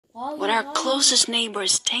When our closest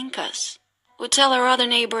neighbors thank us, we tell our other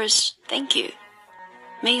neighbors thank you.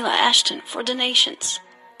 Mela Ashton for donations.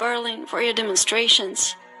 Berlin for your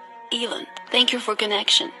demonstrations. Elon, thank you for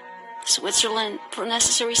connection. Switzerland for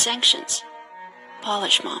necessary sanctions.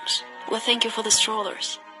 Polish moms, we thank you for the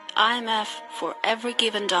strollers. IMF for every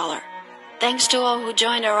given dollar. Thanks to all who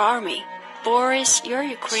joined our army. Boris, your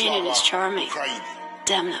Ukrainian is charming.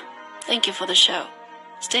 Demna, thank you for the show.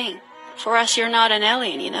 Sting, for us you're not an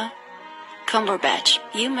alien, you know. Cumberbatch,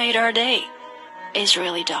 you made our day.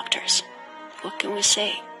 Israeli doctors, what can we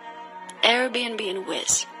say? Airbnb and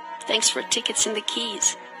Wiz, thanks for tickets and the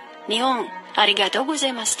keys. Nihon, arigatou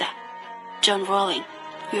gozaimashita. John Rowling,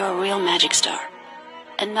 you're a real magic star.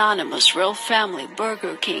 Anonymous, Royal Family,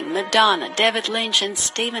 Burger King, Madonna, David Lynch and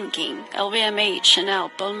Stephen King, LVMH,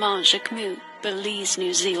 Chanel, Balmain, Jacquemus, Belize,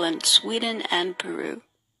 New Zealand, Sweden and Peru.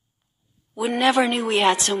 We never knew we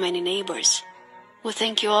had so many neighbors. We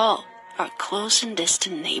thank you all, our close and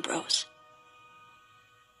distant neighbors.